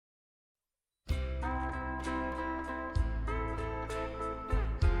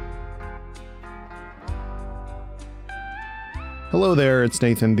Hello there, it's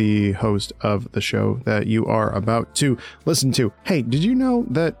Nathan, the host of the show that you are about to listen to. Hey, did you know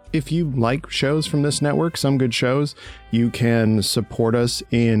that if you like shows from this network, some good shows, you can support us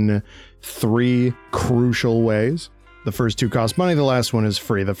in 3 crucial ways? The first 2 cost money, the last one is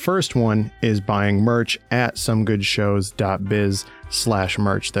free. The first one is buying merch at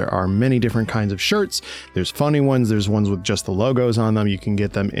somegoodshows.biz/merch. There are many different kinds of shirts. There's funny ones. There's ones with just the logos on them. You can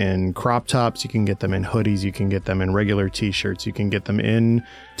get them in crop tops. You can get them in hoodies. You can get them in regular t-shirts. You can get them in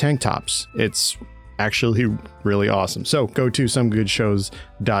tank tops. It's actually really awesome. So go to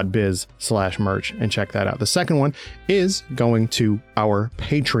somegoodshows.biz/merch and check that out. The second one is going to our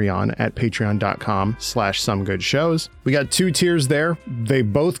Patreon at patreon.com/somegoodshows. We got 2 tiers there. They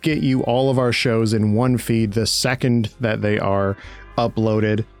both get you all of our shows in one feed the second that they are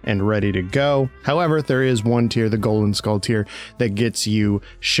uploaded and ready to go. However, there is one tier, the Golden Skull tier, that gets you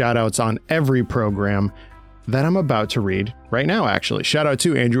shout outs on every program that I'm about to read right now, actually. Shout out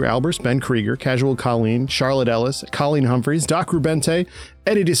to Andrew Albers, Ben Krieger, Casual Colleen, Charlotte Ellis, Colleen Humphreys, Doc Rubente,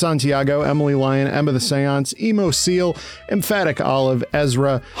 Eddie DeSantiago, Emily Lyon, Emma the Seance, Emo Seal, Emphatic Olive,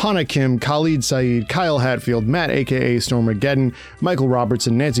 Ezra, Hannah Kim, Khalid Saeed, Kyle Hatfield, Matt aka Stormageddon, Michael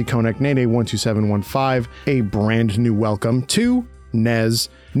Robertson, Nancy Konek, Nene12715. A brand new welcome to Nez,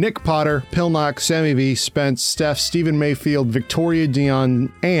 Nick Potter, Pilnock, Sammy V, Spence, Steph, Stephen Mayfield, Victoria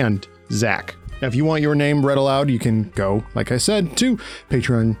Dion, and Zach. Now, if you want your name read aloud, you can go, like I said, to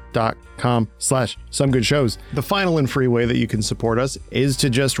patreon.com/somegoodshows. The final and free way that you can support us is to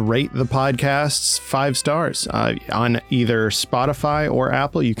just rate the podcasts 5 stars on either Spotify or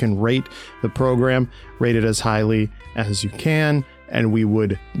Apple. You can rate the program, rate it as highly as you can, and we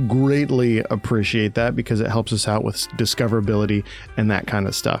would greatly appreciate that because it helps us out with discoverability and that kind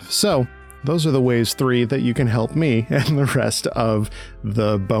of stuff. So those are the ways 3 that you can help me and the rest of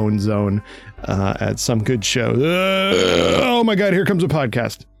the Bone Zone at Some Good Show. Oh my God, here comes a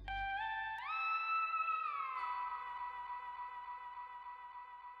podcast.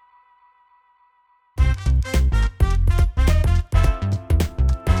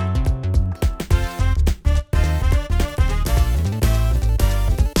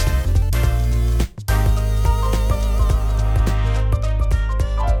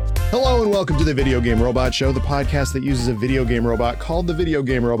 Welcome to the Video Game Robot Show, the podcast that uses a video game robot called the Video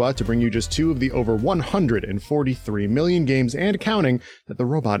Game Robot to bring you just 2 of the over 143 million games and counting that the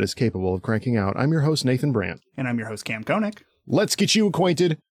robot is capable of cranking out. I'm your host, Nathan Brandt. And I'm your host, Cam Koenig. Let's get you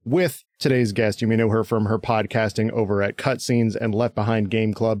acquainted with today's guest. You may know her from her podcasting over at Cutscenes and Left Behind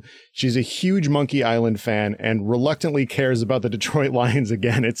Game Club. She's a huge Monkey Island fan and reluctantly cares about the Detroit Lions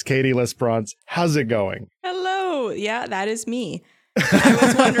again. It's Katie Lesperance. How's it going? Hello. Yeah, that is me. I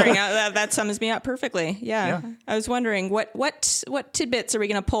was wondering, that sums me up perfectly. Yeah. I was wondering what tidbits are we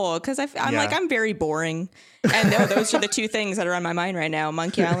going to pull? Because I'm very boring. And those are the 2 things that are on my mind right now.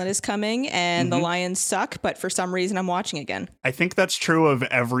 Monkey Island is coming and the Lions suck, but for some reason I'm watching again. I think that's true of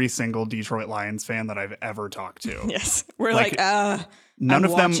every single Detroit Lions fan that I've ever talked to. Yes. We're none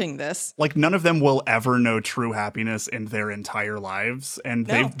of watching this. Like none of them will ever know true happiness in their entire lives. And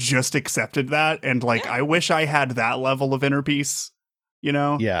they've just accepted that. And I wish I had that level of inner peace. You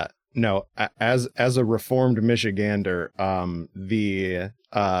know? Yeah. No, as a reformed Michigander, the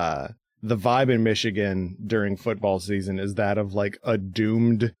vibe in Michigan during football season is that of a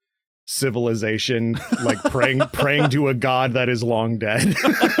doomed civilization, praying to a god that is long dead.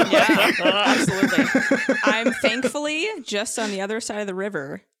 Yeah, absolutely. I'm thankfully just on the other side of the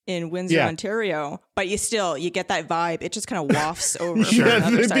river in Windsor, Ontario, but you get that vibe. It just kind of wafts over.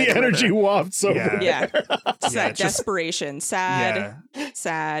 The energy wafts over. Yeah. It's that desperation, sad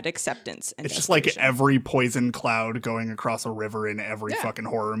acceptance. And it's just like every poison cloud going across a river in every fucking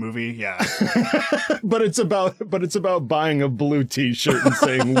horror movie. Yeah. but it's about buying a blue t-shirt and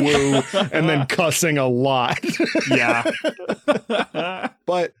saying woo and then cussing a lot. Yeah.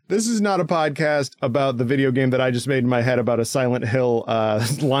 But this is not a podcast about the video game that I just made in my head about a Silent Hill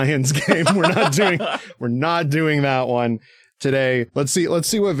Lions game. We're not doing that one today. Let's see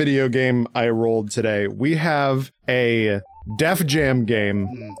what video game I rolled today. We have a Def Jam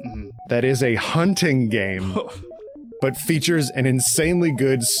game that is a hunting game, but features an insanely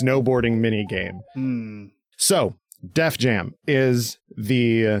good snowboarding mini game. So Def Jam is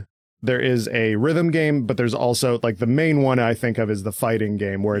there is a rhythm game, but there's also the main one I think of is the fighting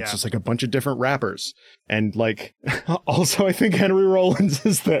game where it's just a bunch of different rappers. And also I think Henry Rollins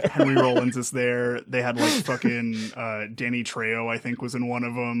is there. They had fucking Danny Trejo, I think, was in one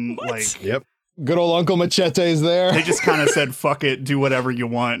of them. Yep. Good old Uncle Machete is there. They just kind of said, fuck it, do whatever you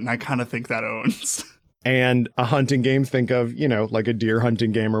want. And I kind of think that owns. and a hunting game, think of, like a deer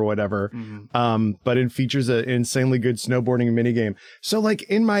hunting game or whatever. But it features an insanely good snowboarding minigame. So like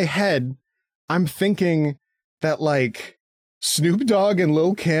in my head, I'm thinking that like Snoop Dogg and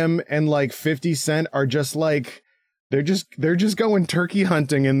Lil Kim and like 50 Cent are just like, they're just going turkey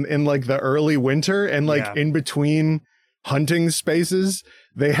hunting in like the early winter, and like in between hunting spaces,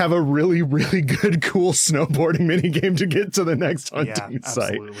 they have a really, really good, cool snowboarding mini game to get to the next hunting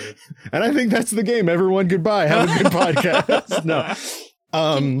site. Absolutely. And I think that's the game. Everyone, goodbye. Have a good podcast. No.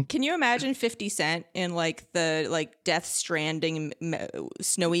 Can you imagine 50 Cent in like the like Death Stranding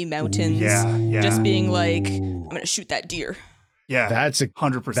snowy mountains? Just being like, I'm going to shoot that deer. Yeah. That's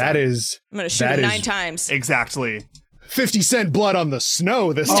 100%. That is. I'm going to shoot it 9 times. Exactly. 50 Cent blood on the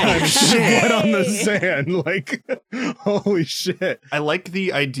snow this time. Blood on the sand. Like, holy shit. I like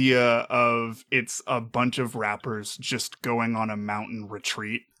the idea of it's a bunch of rappers just going on a mountain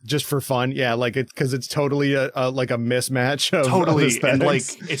retreat. Just for fun. Yeah, like because it's totally like a mismatch of totally. And like,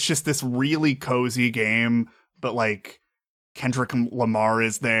 it's just this really cozy game, but like Kendrick Lamar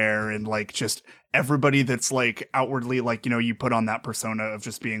is there, and like just everybody that's like outwardly like, you put on that persona of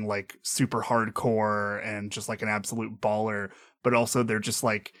just being like super hardcore and just like an absolute baller, but also they're just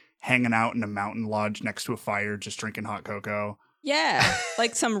like hanging out in a mountain lodge next to a fire, just drinking hot cocoa. Yeah,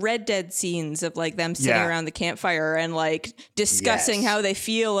 like some Red Dead scenes of like them sitting around the campfire and like discussing how they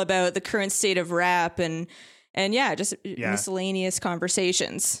feel about the current state of rap and just miscellaneous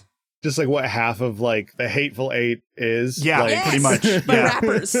conversations. Just like what half of like the Hateful Eight is. Yeah, like, pretty much. But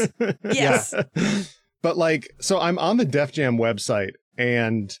rappers. Yes. But like, so I'm on the Def Jam website,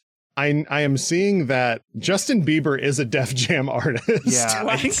 and I am seeing that Justin Bieber is a Def Jam artist. Yeah,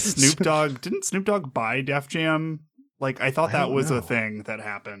 I think didn't Snoop Dogg buy Def Jam? Like, I thought that was a thing that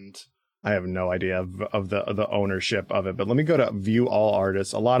happened. I have no idea of the ownership of it, but let me go to view all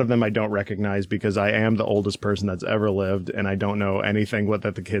artists. A lot of them I don't recognize because I am the oldest person that's ever lived, and I don't know anything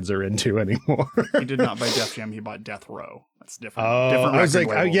that the kids are into anymore. He did not buy Def Jam; he bought Death Row. That's different. Oh, different I was like,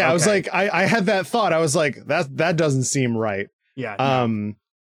 label. I was like, I had that thought. I was like, that doesn't seem right. Yeah. No.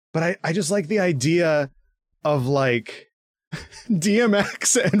 But I just like the idea of like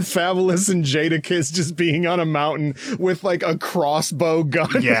DMX and Fabulous and Jadakiss just being on a mountain with like a crossbow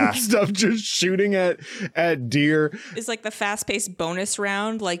gun and stuff, just shooting at deer. It's like the fast-paced bonus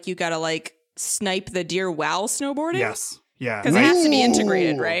round, like you gotta like snipe the deer while snowboarding. Yes. Yeah. Because it has to be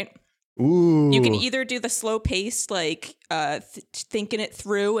integrated, right? Ooh. You can either do the slow pace, like thinking it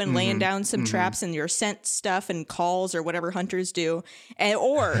through and laying down some traps and your scent stuff and calls or whatever hunters do,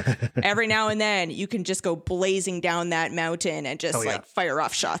 or every now and then you can just go blazing down that mountain and just like fire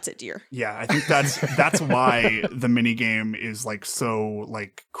off shots at deer. Yeah, I think that's why the mini game is like so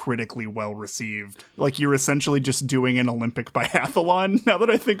like critically well received. Like you're essentially just doing an Olympic biathlon. Now that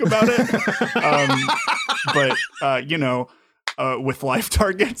I think about it, but with life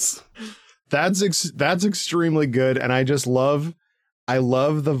targets. That's extremely good, and I love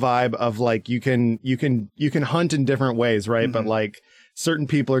the vibe of like you can hunt in different ways, right? But like certain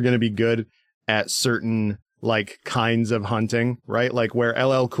people are going to be good at certain like kinds of hunting, right? Like where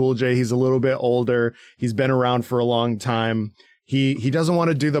LL Cool J, he's a little bit older, he's been around for a long time. He doesn't want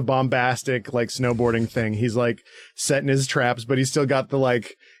to do the bombastic like snowboarding thing. He's like setting his traps, but he's still got the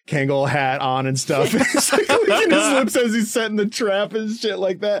like Kangol hat on and stuff. It's like licking his lips as he's setting the trap and shit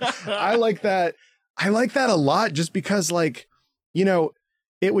like that. I like that. I like that a lot, just because like,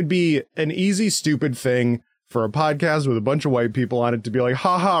 it would be an easy, stupid thing for a podcast with a bunch of white people on it to be like,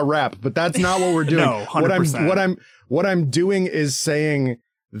 haha, rap. But that's not what we're doing. No, 100%. What I'm doing is saying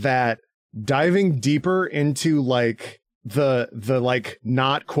that diving deeper into like the like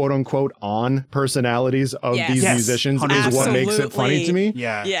not quote unquote on personalities of these musicians is what makes it funny to me.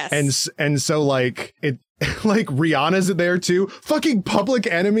 Yeah. Yes. And so like it like Rihanna's there too. Fucking Public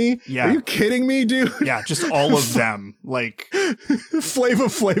Enemy. Yeah. Are you kidding me, dude? Yeah, just all of them. Like Flava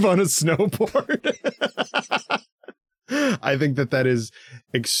Flav on a snowboard. I think that is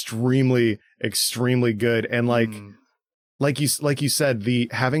extremely, extremely good. And like you said,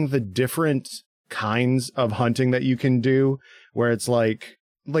 having the different kinds of hunting that you can do, where it's like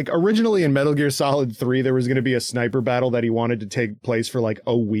originally in Metal Gear Solid 3 there was going to be a sniper battle that he wanted to take place for like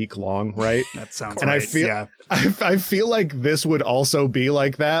a week long, right? That sounds and right. I feel like this would also be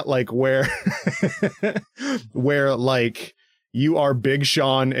like that, like where like you are Big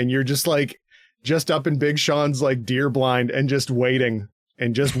Sean and you're just up in Big Sean's like deer blind and just waiting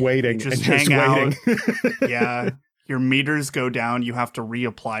and just waiting just and just waiting. Yeah. Your meters go down. You have to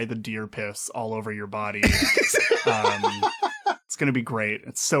reapply the deer piss all over your body. It's going to be great.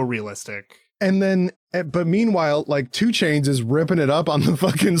 It's so realistic. And then But meanwhile, like 2 Chainz is ripping it up on the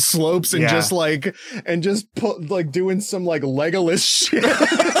fucking slopes and doing some like Legolas shit.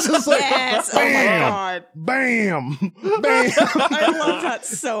 It's just like, yes. bam, oh my God. Bam, bam. I love that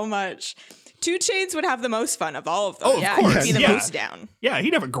so much. 2 Chainz would have the most fun of all of them. Oh, of course. He'd be the most down. Yeah,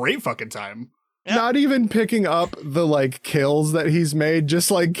 he'd have a great fucking time. Yep. Not even picking up the like kills that he's made,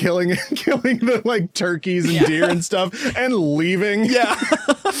 just like killing the like turkeys and deer and stuff and leaving. Yeah.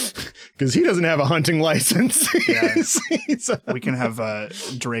 Because he doesn't have a hunting license. Yeah. We can have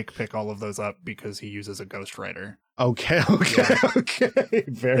Drake pick all of those up because he uses a ghostwriter. Okay.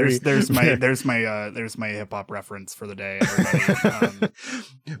 There's my hip hop reference for the day, everybody.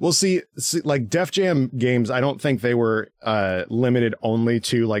 Well, see, like Def Jam games, I don't think they were limited only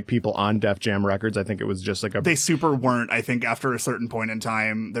to like people on Def Jam records. I think it was just like they super weren't. I think after a certain point in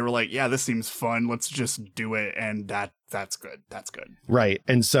time, they were like, yeah, this seems fun. Let's just do it. And that's good. That's good. Right.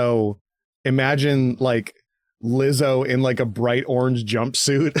 And so imagine like Lizzo in like a bright orange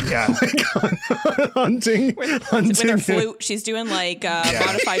jumpsuit. Yeah. Like, hunting with her flute. She's doing like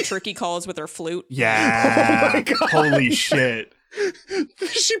modified turkey calls with her flute. Yeah. Oh my God. Holy shit.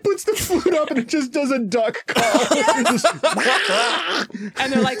 She puts the flute up and it just does a duck call.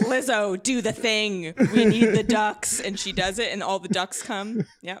 And they're like, Lizzo, do the thing. We need the ducks. And she does it and all the ducks come.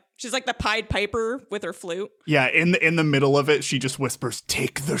 Yep. She's like the Pied Piper with her flute. Yeah, in the middle of it, she just whispers,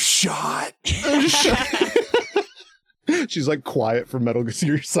 "Take the shot." She's like quiet for Metal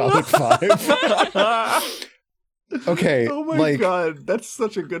Gear Solid 5. Okay. Oh my God. That's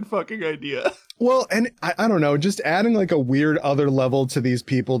such a good fucking idea. Well, and I don't know, just adding like a weird other level to these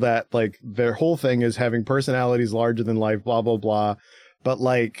people that like their whole thing is having personalities larger than life, blah, blah, blah. But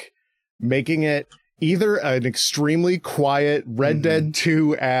like making it either an extremely quiet Red Dead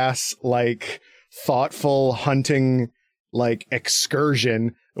 2 ass, like thoughtful hunting, like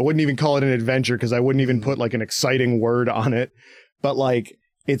excursion. I wouldn't even call it an adventure because I wouldn't even put like an exciting word on it. But like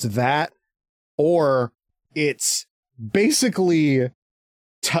it's that, or it's basically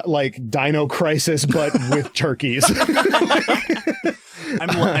like Dino Crisis, but with turkeys.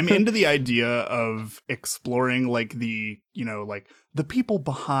 I'm into the idea of exploring like the, you know, like the people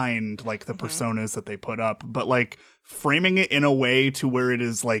behind like the personas that they put up, but like framing it in a way to where it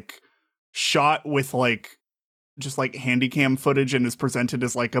is like shot with like just like handycam footage and is presented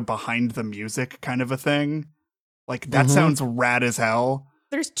as like a behind the music kind of a thing. Like that sounds rad as hell.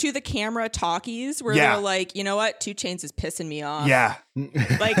 There's To the Camera talkies where they're like, you know what? 2 Chainz is pissing me off. Yeah.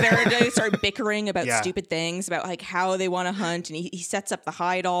 Like they start bickering about stupid things, about like how they want to hunt, and he sets up the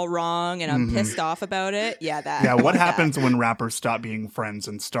hide all wrong, and I'm pissed off about it. Yeah, that. Yeah, what happens when rappers stop being friends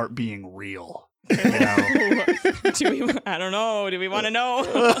and start being real? You know? I don't know. Do we want to know?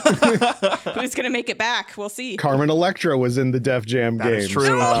 Who's going to make it back? We'll see. Carmen Electra was in the Def Jam games. That is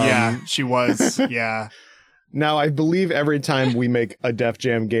true. Yeah, she was. Yeah. Now, I believe every time we make a Def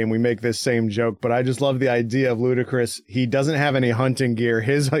Jam game, we make this same joke, but I just love the idea of Ludacris. He doesn't have any hunting gear.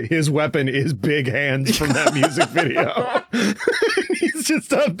 His weapon is big hands from that music video. He's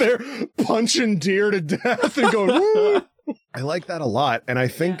just out there punching deer to death and going, woo! I like that a lot. And I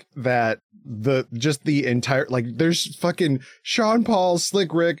think that the entire, like, there's fucking Sean Paul,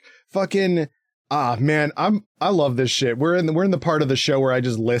 Slick Rick, fucking, man, I love this shit. We're in the part of the show where I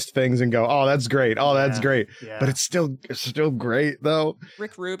just list things and go, oh, that's great. Oh, that's great. Yeah. But it's still great though.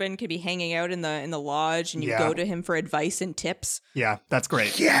 Rick Rubin could be hanging out in the lodge and you go to him for advice and tips. Yeah, that's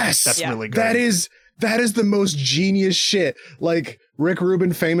great. Yes. That's really good. That is the most genius shit. Like Rick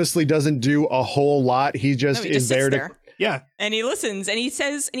Rubin famously doesn't do a whole lot. He just is there to Yeah. And he listens and he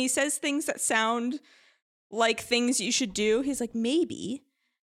says things that sound like things you should do. He's like, maybe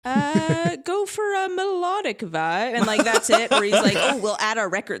go for a melodic vibe, and like that's it. Or he's like, oh, we'll add a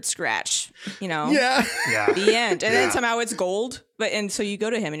record scratch, you know? Yeah. The end. And then somehow it's gold. And so you go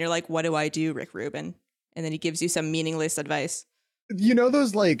to him and you're like, what do I do, Rick Rubin? And then he gives you some meaningless advice. You know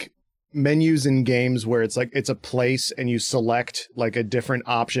those like menus in games where it's like it's a place and you select like a different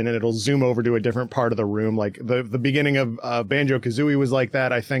option and it'll zoom over to a different part of the room. Like the beginning of Banjo-Kazooie was like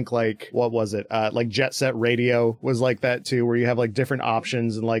that. I think like, what was it? Like Jet Set Radio was like that too, where you have like different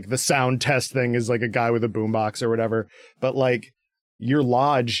options and like the sound test thing is like a guy with a boombox or whatever. But like your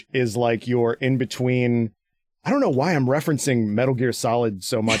lodge is like your in between. I don't know why I'm referencing Metal Gear Solid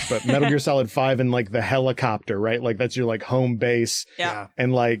so much, but Metal Gear Solid 5 and like the helicopter, right? Like that's your like home base. Yeah.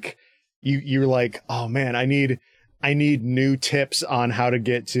 And like you're like, oh man, I need new tips on how to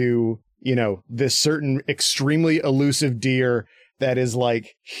get to, you know, this certain extremely elusive deer that is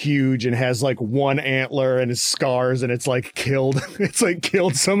like huge and has like one antler and is scars and it's like killed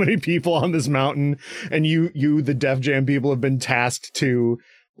so many people on this mountain. And you, the Def Jam people have been tasked to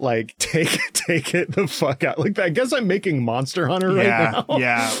Like, take it the fuck out. Like, I guess I'm making Monster Hunter right now.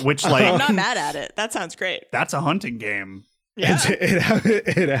 Yeah, which like I'm not mad at it. That sounds great. That's a hunting game. Yeah.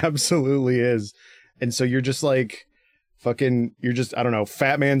 It absolutely is. And so you're just like fucking, you're just, I don't know,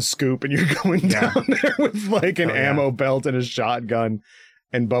 Fat Man Scoop, and you're going down there with like an ammo belt and a shotgun.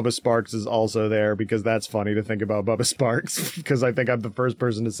 And Bubba Sparks is also there, because that's funny to think about Bubba Sparks, because I think I'm the first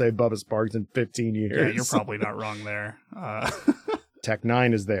person to say Bubba Sparks in 15 years. Yeah, you're probably not wrong there. Tech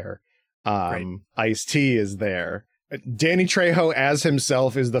 9 is there. Ice-T is there. Danny Trejo as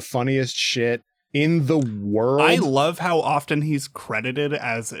himself is the funniest shit in the world. I love how often he's credited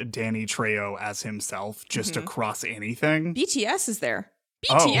as Danny Trejo as himself, just across anything. BTS is there.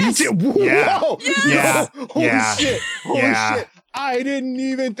 BTS. Whoa! Yeah. Holy shit. Shit. I didn't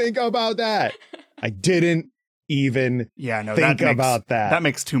even think about that. I didn't even think about that. That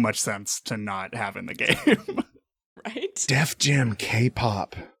makes too much sense to not have in the game. Right? Def Jam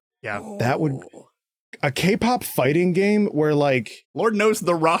K-pop. Yeah. That would... A K-pop fighting game where, like... Lord knows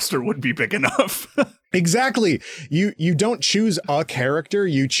the roster would be big enough. Exactly. You don't choose a character,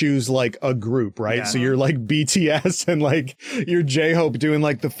 you choose like a group, right? Yeah. So you're like BTS and like you're J-Hope doing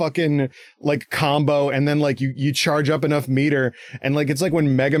like the fucking like combo, and then like you charge up enough meter, and like it's like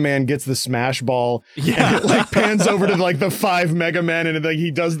when Mega Man gets the smash ball, and it like pans over to like the 5 Mega Men, and like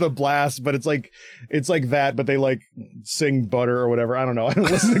he does the blast, but it's like that, but they like sing Butter or whatever. I don't know. I don't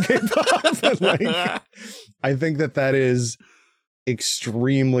listen to K-pop. But, like, I think that is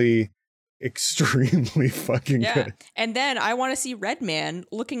extremely fucking good. And then I want to see Redman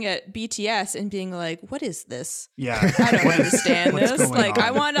looking at BTS and being like, what is this? Yeah. I don't understand What's this. going Like, on?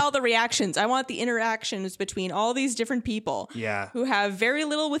 I want all the reactions. I want the interactions between all these different people who have very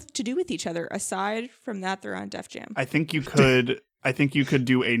little to do with each other. Aside from that, they're on Def Jam. I think you could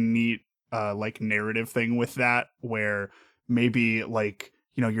do a neat like narrative thing with that, where maybe like,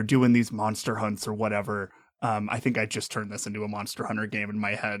 you know, you're doing these monster hunts or whatever. I think I just turned this into a Monster Hunter game in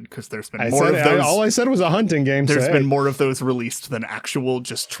my head, because there's been more of those. All I said was a hunting game. There's been more of those released than actual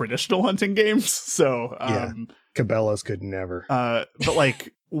just traditional hunting games. So Cabela's could never. But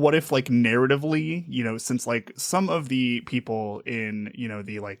like, what if like narratively, you know, since like some of the people in, you know,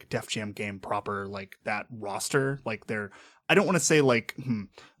 the like Def Jam game proper, like that roster, like I don't want to say like,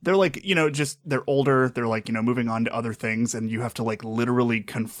 they're like, you know, just they're older. They're like, you know, moving on to other things, and you have to like literally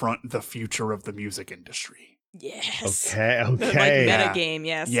confront the future of the music industry. Yes. Okay. Like meta game,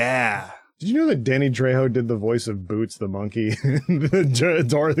 yes. Yeah. Did you know that Danny Trejo did the voice of Boots the monkey in the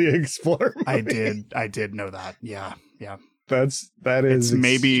Dora the Explorer movie? I did know that. Yeah. It's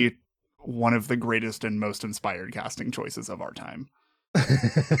maybe one of the greatest and most inspired casting choices of our time.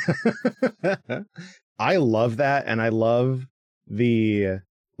 I love that, and I love the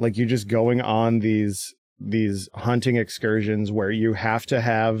like you just going on these hunting excursions where you have to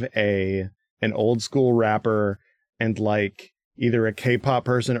have an old school rapper and like either a K-pop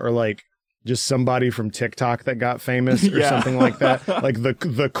person or like just somebody from TikTok that got famous or something like that. Like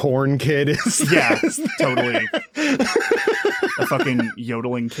the corn kid is totally. A fucking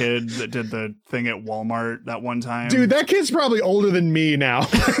yodeling kid that did the thing at Walmart that one time. Dude, that kid's probably older than me now.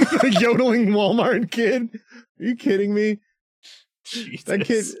 The yodeling Walmart kid. Are you kidding me?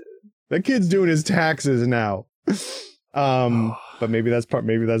 Jesus. That kid's doing his taxes now. But maybe that's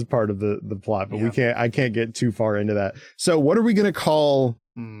part of the plot, but I can't get too far into that. So what are we going to call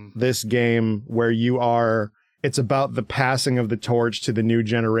this game where it's about the passing of the torch to the new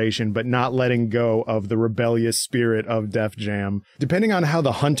generation, but not letting go of the rebellious spirit of Def Jam? Depending on how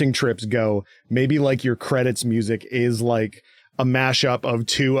the hunting trips go, maybe like your credits music is like a mashup of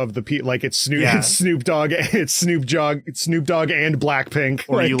two of the people, like it's Snoop Dogg and Blackpink.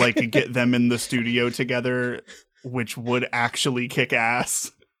 Or you like get them in the studio together, which would actually kick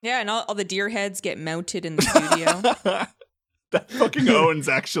ass. Yeah, and all the deer heads get mounted in the studio. That fucking owns,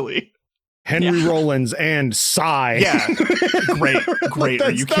 actually. Henry Rollins and Psy. Yeah. Great.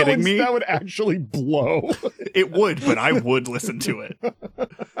 Are you kidding me? That would actually blow. It would, but I would listen to it.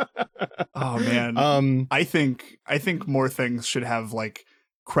 Oh man. I think more things should have like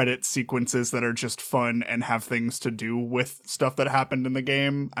credit sequences that are just fun and have things to do with stuff that happened in the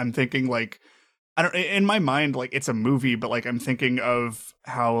game. I'm thinking like, in my mind, like it's a movie, but like I'm thinking of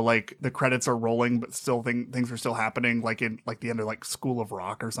how like the credits are rolling, but still things are still happening, like in like the end of like School of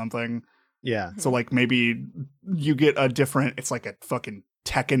Rock or something. Yeah. So like maybe you get it's like a fucking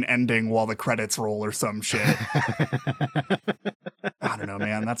Tekken ending while the credits roll or some shit. I don't know,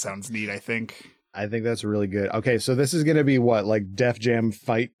 man. That sounds neat, I think. I think that's really good. Okay, so this is gonna be what, like Def Jam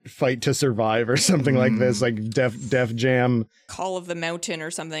fight to survive or something like this, like Def Jam Call of the Mountain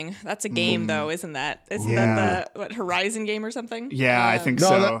or something. That's a game though, isn't that? Isn't Yeah. that the Horizon game or something? Yeah, I think No,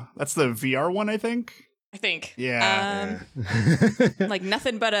 so. That's the VR one, I think. I think. Yeah. Like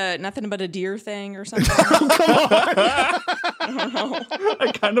nothing but a deer thing or something. Oh, I don't know. I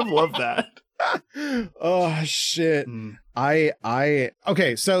kind of love that. oh shit.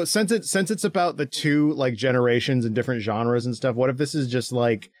 Okay, so since it's about the two like generations and different genres and stuff, what if this is just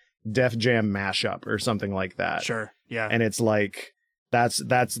like Def Jam mashup or something like that? Sure. Yeah. And it's like that's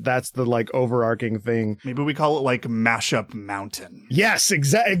the like overarching thing. Maybe we call it like Mashup Mountain. Yes,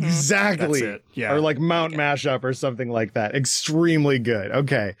 exactly. That's it. Yeah. Or like Mount Mashup or something like that. Extremely good.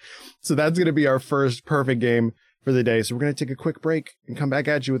 Okay. So that's going to be our first perfect game for the day. So we're going to take a quick break and come back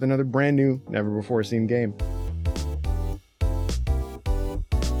at you with another brand new, never before seen game.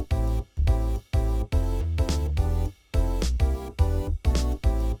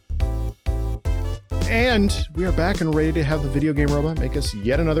 And we are back and ready to have the video game robot make us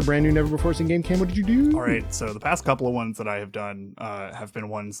yet another brand new, never before seen game. Cam, what did you do? All right. So the past couple of ones that I have done have been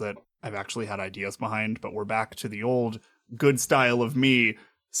ones that I've actually had ideas behind, but we're back to the old good style of me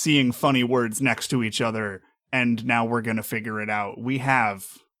seeing funny words next to each other. And now we're going to figure it out. We have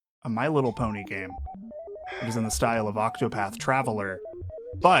a My Little Pony game. It is in the style of Octopath Traveler,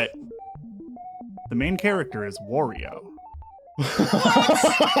 but the main character is Wario.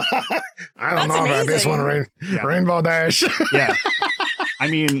 I don't That's know about this amazing. one, Yeah. Rainbow Dash. Yeah. I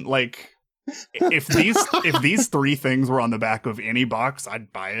mean, like, if these three things were on the back of any box,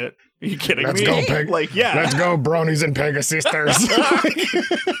 I'd buy it. Are you kidding Let's me? go, Peg. Like, yeah. Let's go, bronies and Pegasisters.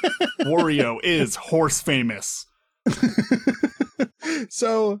 Wario is horse famous.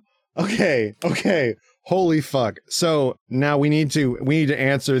 So, okay. Holy fuck. So now we need to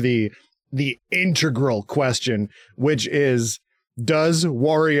answer the integral question, which is, does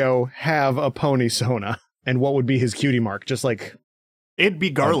Wario have a pony sona? And what would be his cutie mark? Just like It'd be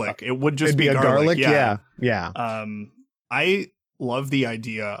garlic. It would just it'd be a garlic. Yeah. Yeah. I love the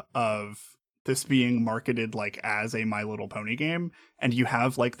idea of this being marketed like as a My Little Pony game, and you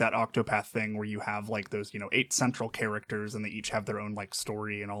have like that Octopath thing where you have like those 8 central characters and they each have their own like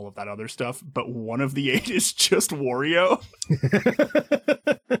story and all of that other stuff, but one of the 8 is just Wario.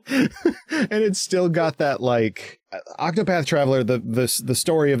 And it's still got that like Octopath Traveler. The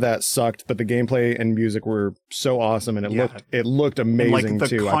story of that sucked, but the gameplay and music were so awesome, and it looked amazing And, like,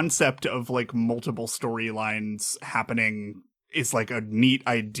 the too. concept of like multiple storylines happening is like a neat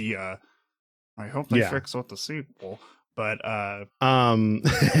idea. I hope they fix with the sequel, but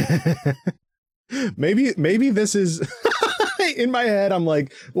maybe this is in my head. I'm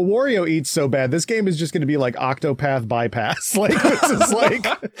like, well, Wario eats so bad. This game is just going to be like Octopath bypass. Like this is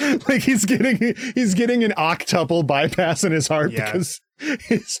like he's getting an octuple bypass in his heart because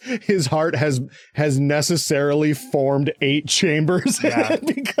his heart has necessarily formed 8 chambers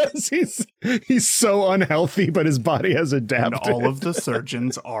because he's so unhealthy, but his body has adapted. And all of the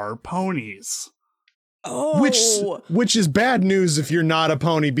surgeons are ponies. Oh, which is bad news if you're not a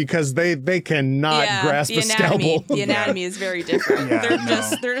pony, because they cannot grasp a scalpel. The anatomy is very different. Yeah,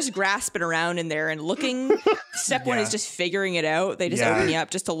 they're just grasping around in there and looking. Step one is just figuring it out. They just open you up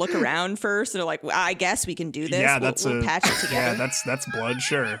just to look around first. They're like, well, I guess we can do this. Yeah, we'll patch it together. Yeah, that's blood.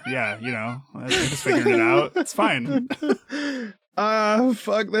 Sure. Yeah, I'm just figuring it out. It's fine.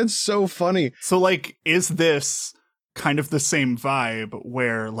 Fuck, that's so funny. So like, is this kind of the same vibe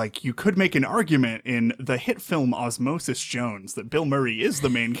where like you could make an argument in the hit film Osmosis Jones that Bill Murray is the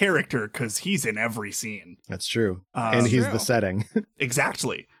main character because he's in every scene. That's true. And he's the setting.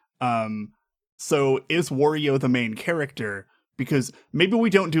 Exactly. So is Wario the main character? Because maybe we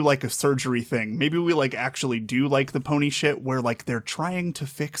don't do like a surgery thing. Maybe we like actually do like the pony shit where like they're trying to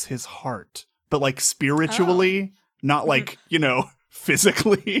fix his heart, but like spiritually, not like,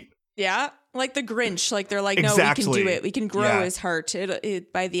 physically. Yeah. Like the Grinch, like they're like, Exactly. no, we can do it. We can grow his heart.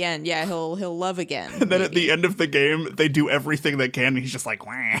 By the end, he'll love again. And then at the end of the game, they do everything they can, and he's just like,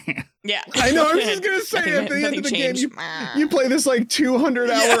 wah. Yeah. I know, I was just gonna say, at the end of the game, you play this like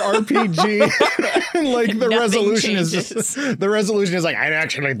 200-hour RPG, and like the resolution is like, I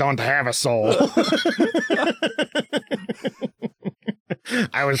actually don't have a soul.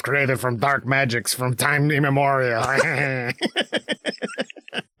 I was created from dark magics from time immemorial.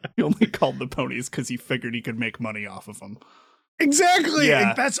 He only called the ponies because he figured he could make money off of them. Exactly.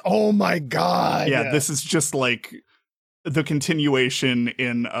 Yeah. That's, oh my God. Yeah, this is just like the continuation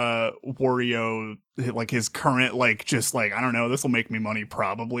in Wario, like his current, like, just like, I don't know, this will make me money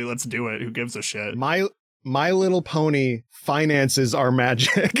probably. Let's do it. Who gives a shit? My My Little Pony finances are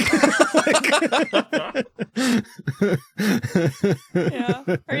magic. Yeah.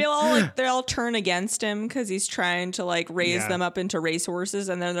 Or they all turn against him because he's trying to like raise them up into racehorses,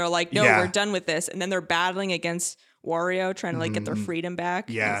 and then they're like, no, we're done with this. And then they're battling against Wario, trying to like get their freedom back.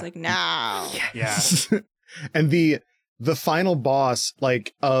 Yeah. And it's like, no. Yes. And the final boss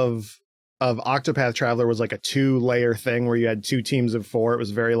like of Octopath Traveler was like a 2-layer thing where you had 2 teams of 4. It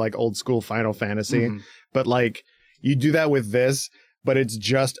was very like old school Final Fantasy. But like you do that with this, but it's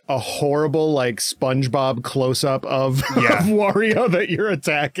just a horrible like SpongeBob close-up of Wario that you're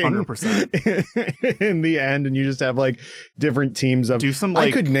attacking 100% in the end, and you just have like different teams of do some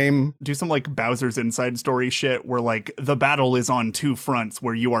like Bowser's Inside Story shit where like the battle is on 2 fronts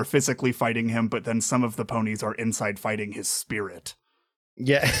where you are physically fighting him, but then some of the ponies are inside fighting his spirit.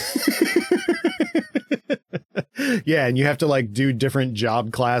 Yeah. Yeah, and you have to like do different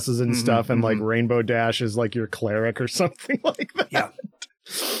job classes and stuff, and like Rainbow Dash is like your cleric or something like that.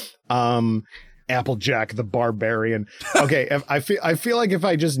 Yeah. Applejack the Barbarian. Okay, I feel like if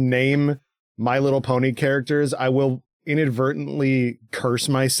I just name My Little Pony characters, I will inadvertently curse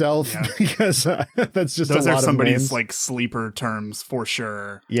myself because that's just those a lot are somebody's of names. like sleeper terms for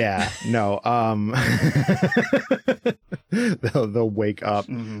sure. Yeah, no. They'll wake up,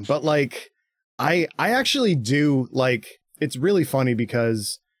 but like. I actually do like, it's really funny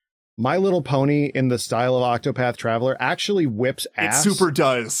because My Little Pony in the style of Octopath Traveler actually whips ass. It super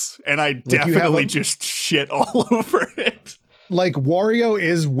does. And I like definitely just shit all over it. Like Wario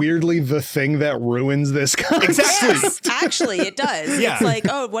is weirdly the thing that ruins this concept. Exactly. Yes, actually, it does. Yeah. It's like,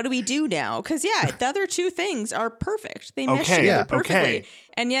 oh, what do we do now? Because the other 2 things are perfect. They mesh together perfectly. Okay.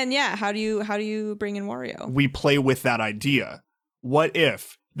 And how do you bring in Wario? We play with that idea. What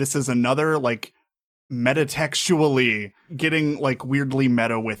if this is another like metatextually getting like weirdly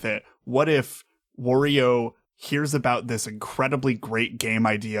meta with it? What if Wario hears about this incredibly great game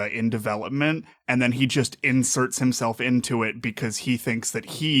idea in development and then he just inserts himself into it because he thinks that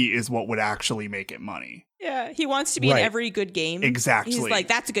he is what would actually make it money? Yeah, he wants to be in every good game. Exactly. He's like,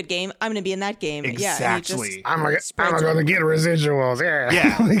 that's a good game. I'm going to be in that game. Exactly. I'm going to get residuals.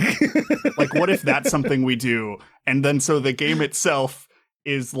 Yeah. Like, what if that's something we do? And then so the game itself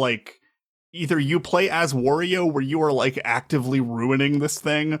is like, either you play as Wario where you are like actively ruining this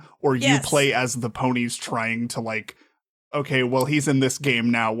thing, or you play as the ponies trying to like, okay, well, he's in this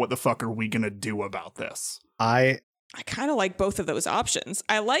game now. What the fuck are we going to do about this? I kind of like both of those options.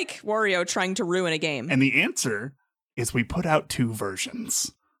 I like Wario trying to ruin a game. And the answer is we put out 2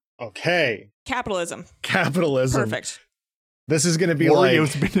 versions. Okay. Capitalism. Perfect. This is going to be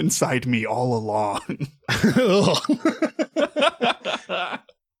Wario's been inside me all along.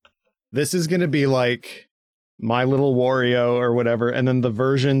 This is going to be like My Little Wario or whatever. And then the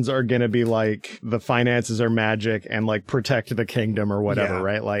versions are going to be like the finances are magic and like protect the kingdom or whatever,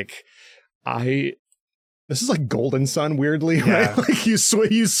 right? Like this is like Golden Sun weirdly, right? Like you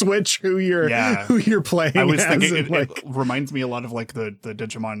switch who you're playing. I was as thinking it reminds me a lot of like the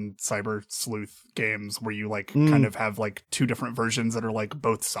Digimon Cyber Sleuth games where you like kind of have like 2 different versions that are like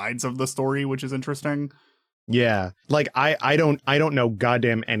both sides of the story, which is interesting. Yeah, like I don't know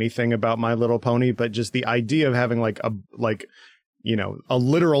goddamn anything about My Little Pony, but just the idea of having like a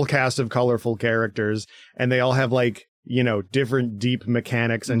literal cast of colorful characters, and they all have like different deep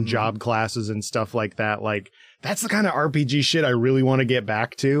mechanics and job classes and stuff like that. Like that's the kind of RPG shit I really want to get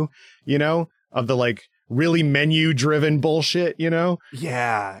back to, of the like really menu driven bullshit,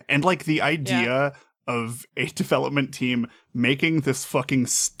 Yeah, and like the idea of a development team making this fucking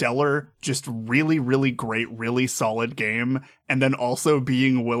stellar, just really, really great, really solid game, and then also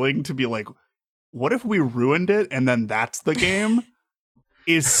being willing to be like, what if we ruined it and then that's the game?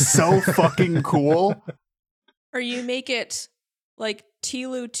 Is so fucking cool. Or you make it like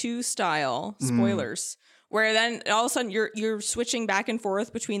Tilu 2 style, spoilers, where then all of a sudden you're switching back and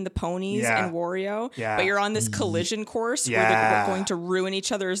forth between the ponies and Wario, but you're on this collision course where they're going to ruin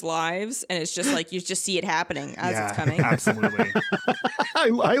each other's lives, and it's just like you just see it happening as it's coming. Absolutely.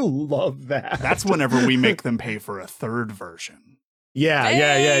 I love that. That's whenever we make them pay for a 3rd version. Yeah.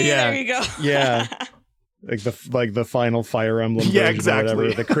 There you go. Yeah. Like the final Fire Emblem version or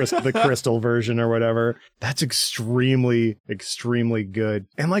whatever, the crystal version or whatever. That's extremely good.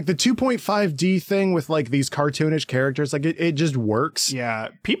 And like the 2.5D thing with like these cartoonish characters, like it just works. Yeah,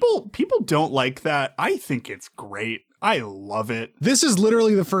 people don't like that. I think it's great. I love it. This is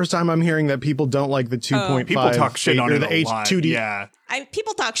literally the first time I'm hearing that people don't like the 2.5. People talk shit on it the a lot. H2D. Yeah.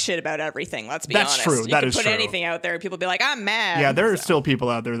 People talk shit about everything, let's be honest. That's true. You that can is put true. anything out there and people be like, I'm mad. Yeah, there are still people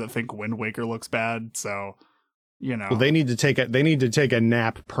out there that think Wind Waker looks bad, so you know. Well, they need to take a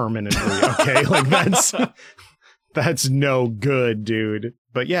nap permanently. Okay, like that's no good, dude.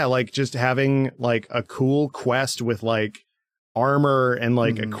 But yeah, like just having like a cool quest with like armor and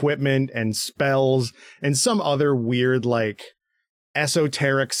like equipment and spells and some other weird like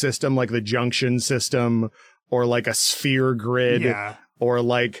esoteric system like the junction system or like a sphere grid or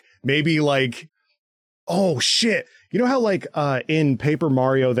like maybe like, oh shit, you know how like in Paper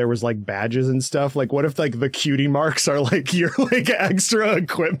Mario there was like badges and stuff, like what if like the cutie marks are like your like extra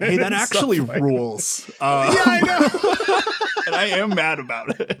equipment? Hey, that actually rules. Yeah, I know. And I am mad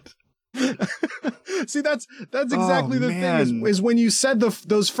about it. See, that's exactly the thing is when you said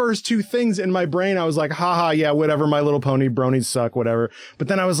those first two things in my brain, I was like, haha, yeah, whatever, My Little Pony bronies suck, whatever. But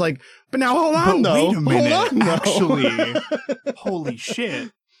then I was like, but now hold on, though. Wait a minute, hold on, though. actually, holy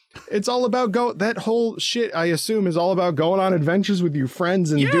shit. It's all about that whole shit, I assume, is all about going on adventures with your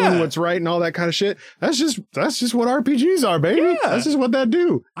friends and doing what's right and all that kind of shit. That's just what RPGs are, baby. Yeah. That's just what that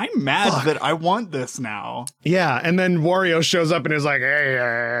do. I'm mad that I want this now. Yeah, and then Wario shows up and is like,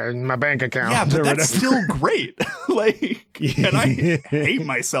 hey, my bank account. Yeah, but that's still great. Like, and I hate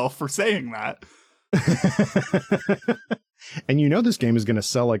myself for saying that. And you know this game is going to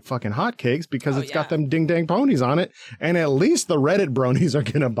sell like fucking hotcakes because it's got them ding-dang ponies on it. And at least the Reddit bronies are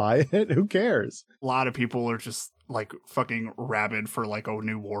going to buy it. Who cares? A lot of people are just like fucking rabid for like a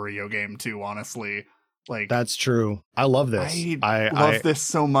new Wario game too, honestly. Like, that's true. I love this. I love this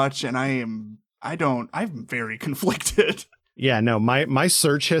so much, and I'm very conflicted. Yeah, no, my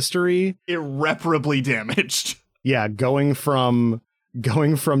search history irreparably damaged. Yeah, going from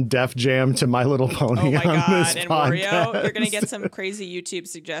Def Jam to My Little Pony. Oh my on God, this and podcast. Wario, you're gonna get some crazy YouTube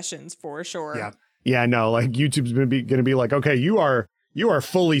suggestions for sure. Yeah, no, like YouTube's gonna be like, okay, you are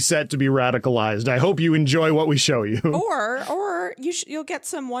fully set to be radicalized. I hope you enjoy what we show you. Or you'll get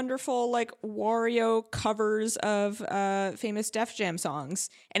some wonderful like Wario covers of famous Def Jam songs,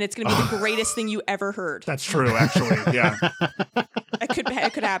 and it's gonna be the greatest thing you ever heard. That's true, actually. Yeah.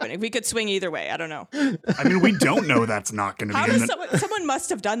 It could happen. We could swing either way. I don't know. I mean, we don't know that's not going to be. Someone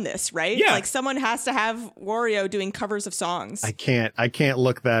must have done this, right? Yeah. Like someone has to have Wario doing covers of songs. I can't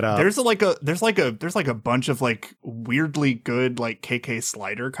look that up. There's like a bunch of like weirdly good like KK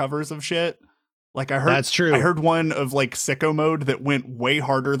Slider covers of shit. Like I heard that's true. I heard one of like Sicko Mode that went way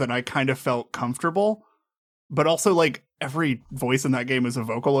harder than I kind of felt comfortable. But also like every voice in that game is a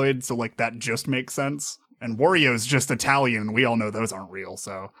Vocaloid, so like that just makes sense. And Wario's just Italian. We all know those aren't real,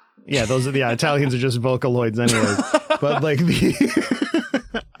 so. Yeah, Italians are just Vocaloids anyways. But like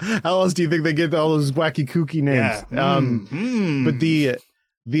how else do you think they get all those wacky kooky names? Yeah. But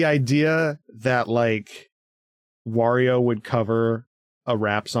the idea that like Wario would cover a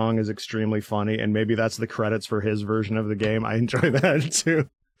rap song is extremely funny, and maybe that's the credits for his version of the game. I enjoy that too.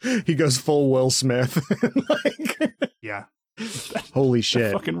 He goes full Will Smith. Yeah. Holy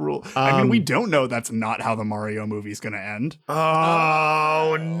shit. Fucking rule. I mean, we don't know that's not how the Mario movie's gonna end.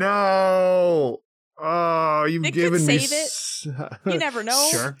 Oh no. Oh, you've given me save it. You never know.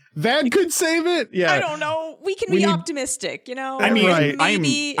 Sure. That could save it. Yeah. I don't know. We can be optimistic, you know? I mean,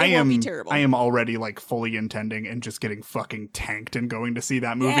 maybe it won't be terrible. I am already like fully intending and just getting fucking tanked and going to see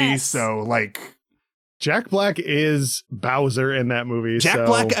that movie. Yes. So like Jack Black is Bowser in that movie. Jack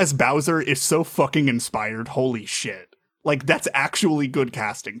Black as Bowser is so fucking inspired. Holy shit. Like, that's actually good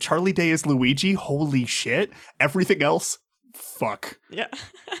casting. Charlie Day as Luigi, holy shit. Everything else, fuck. Yeah.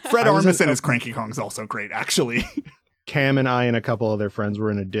 Fred Armisen as Cranky Kong's also great, actually. Cam and I and a couple other friends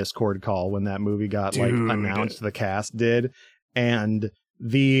were in a Discord call when that movie got like announced. The cast did, and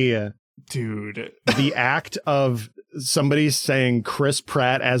the act of somebody saying Chris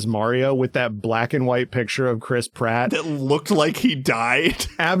Pratt as Mario with that black and white picture of Chris Pratt that looked like he died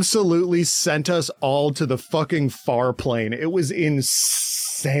absolutely sent us all to the fucking far plane. It was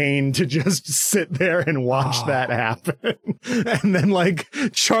insane to just sit there and watch that happen. And then like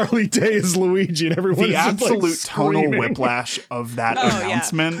Charlie Day is Luigi and everyone the absolute like tonal whiplash of that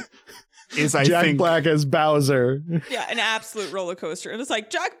announcement is Jack Black as Bowser. Yeah, an absolute roller coaster. And it's like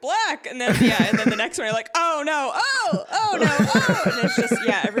Jack Black, and then the next one you're like, oh no, and it's just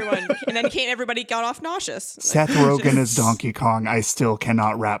everyone, and then everybody got off nauseous. Seth Rogen as Donkey Kong, I still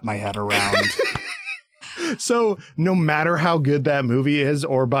cannot wrap my head around. So no matter how good that movie is,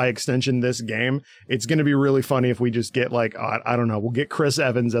 or by extension this game, it's going to be really funny if we just get like, I don't know, we'll get Chris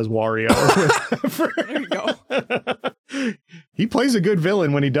Evans as Wario. There you go. He plays a good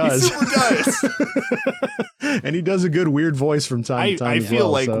villain when he does. He super does. And he does a good weird voice from time to time. I feel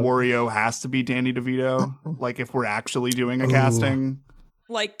like Wario has to be Danny DeVito. Like if we're actually doing a casting.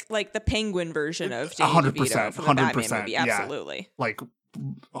 Like the penguin version of Danny DeVito from the Batman movie. Absolutely. Yeah. Like,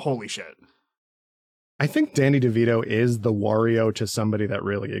 holy shit. I think Danny DeVito is the Wario to somebody that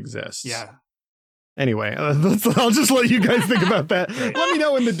really exists. Yeah. Anyway, I'll just let you guys think about that. Let me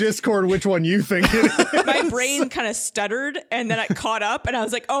know in the Discord which one you think it is. My brain kind of stuttered, and then I caught up, and I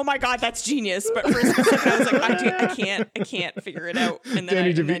was like, "Oh my god, that's genius!" But for a second, I was like, "I can't figure it out." And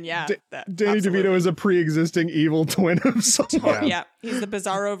then, Danny DeVito is a pre-existing evil twin of someone. Yeah, he's the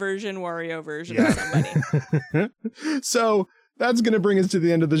Bizarro version, Wario version of somebody. So that's going to bring us to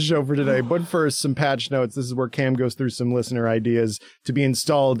the end of the show for today. But first, some patch notes. This is where Cam goes through some listener ideas to be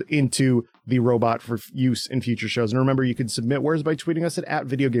installed into the robot for use in future shows. And remember, you can submit words by tweeting us at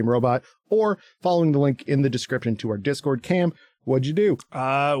 @VideoGameRobot or following the link in the description to our Discord. Cam, what'd you do?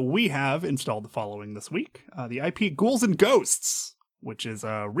 We have installed the following this week. The IP Ghouls and Ghosts, which is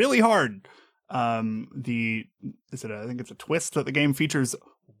really hard. I think it's a twist that the game features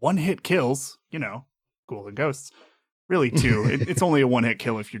one-hit kills, Ghouls and Ghosts. Really two. It's only a one-hit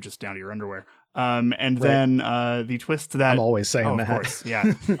kill if you're just down to your underwear. Then the twist that... I'm always saying that. Of course,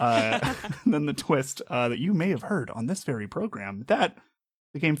 yeah. Then the twist that you may have heard on this very program, that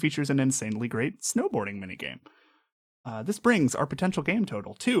the game features an insanely great snowboarding minigame. This brings our potential game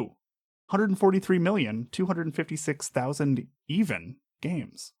total to 143,256,000 even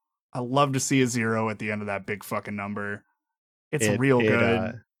games. I love to see a zero at the end of that big fucking number. It's real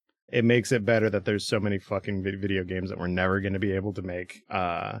good. It makes it better that there's so many fucking video games that we're never going to be able to make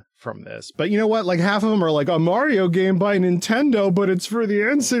from this. But you know what? Like half of them are like a Mario game by Nintendo, but it's for the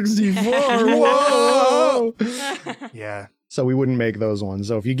N64. Whoa! Yeah. So we wouldn't make those ones.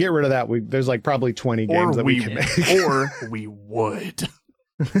 So if you get rid of that, there's like probably 20 games that we can make. Or we would.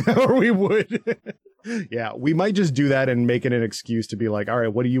 Or we would. Yeah, we might just do that and make it an excuse to be like, all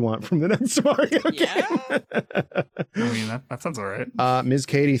right, what do you want from the next Mario game? I mean, that sounds all right. Ms.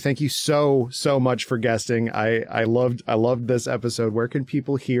 Katie, thank you so much for guesting. I loved this episode. Where can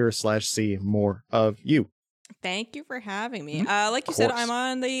people hear / see more of you? Thank you for having me. Like you said, I'm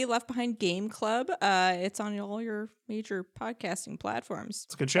on the Left Behind Game Club. It's on all your major podcasting platforms.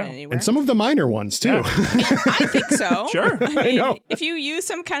 It's a good show. And some of the minor ones, too. Yeah. I think so. Sure. I know. If you use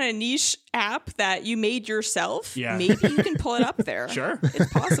some kind of niche app that you made yourself, maybe you can pull it up there. Sure. It's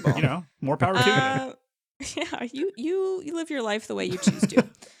possible. More power to you. Yeah, you live your life the way you choose to.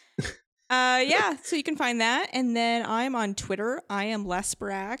 So you can find that. And then I'm on Twitter. I am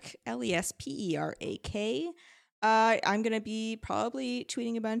Lesperak, Lesperak. I'm going to be probably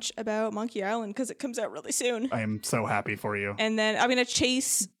tweeting a bunch about Monkey Island because it comes out really soon. I am so happy for you. And then I'm going to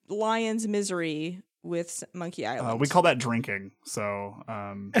chase Lion's Misery with Monkey Island. We call that drinking. So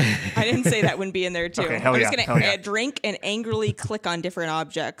I didn't say that wouldn't be in there too. Okay, I'm just going to drink and angrily click on different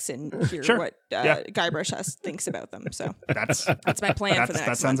objects and hear what Guybrush thinks about them. So that's my plan for the next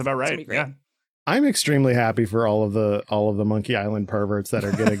That sounds about right. Yeah. I'm extremely happy for all of the Monkey Island perverts that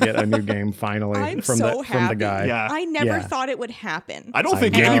are going to get a new game finally from the guy. Yeah. I never thought it would happen. I don't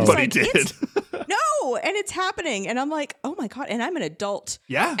think anybody did. No, and it's happening, and I'm like, oh my god, and I'm an adult.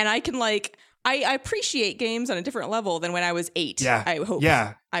 Yeah, and I can I appreciate games on a different level than when I was 8. Yeah, I hope.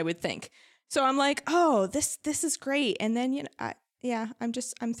 Yeah, I would think. So I'm like, oh, this is great, and then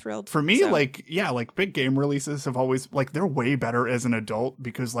I'm thrilled. For me, big game releases have always they're way better as an adult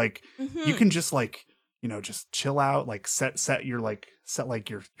because you can just just chill out, set your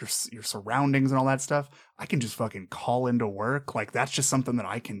surroundings and all that stuff. I can just fucking call into work. That's just something that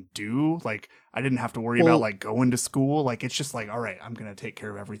I can do. I didn't have to worry about going to school. It's just all right, I'm going to take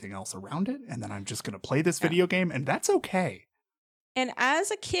care of everything else around it. And then I'm just going to play this video game, and that's okay. And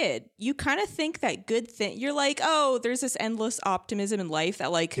as a kid, you kind of think that good thing. You're like, oh, there's this endless optimism in life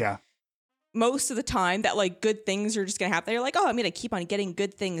that most of the time that good things are just going to happen. You're like, oh, I'm going to keep on getting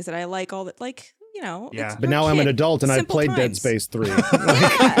good things that I like all that. But now I'm an adult and I've played Dead Space 3.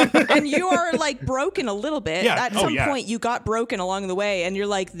 And you are broken a little bit. Yeah. At some point you got broken along the way and you're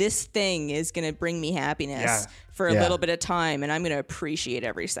like, this thing is going to bring me happiness for a little bit of time, and I'm going to appreciate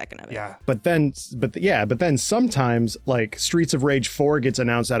every second of it. Yeah. But then sometimes Streets of Rage 4 gets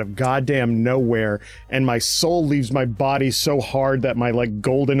announced out of goddamn nowhere, and my soul leaves my body so hard that my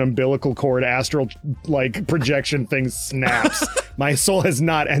golden umbilical cord astral projection thing snaps. My soul has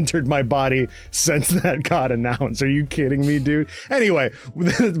not entered my body since that got announced. Are you kidding me, dude? Anyway,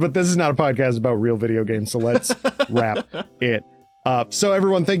 but this is not a podcast about real video games, so let's wrap it up. So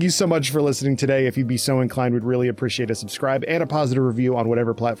everyone, thank you so much for listening today. If you'd be so inclined, we'd really appreciate a subscribe and a positive review on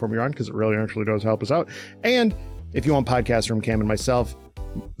whatever platform you're on, because it really actually does help us out. And if you want podcasts from Cam and myself,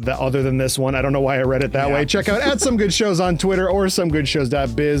 other than this one. I don't know why I read it that way. Check out at Some Good Shows on Twitter or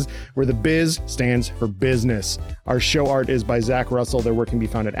somegoodshows.biz, where the biz stands for business. Our show art is by Zach Russell. Their work can be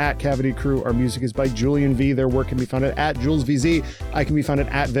found at Cavity Crew. Our music is by Julian V. Their work can be found at JulesVZ. I can be found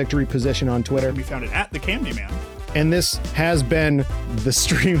at Victory Position on Twitter. Can be found at The Candyman. And this has been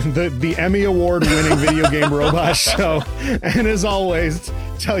the Emmy Award winning video game robot show. And as always,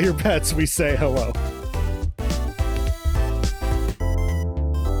 tell your pets we say hello.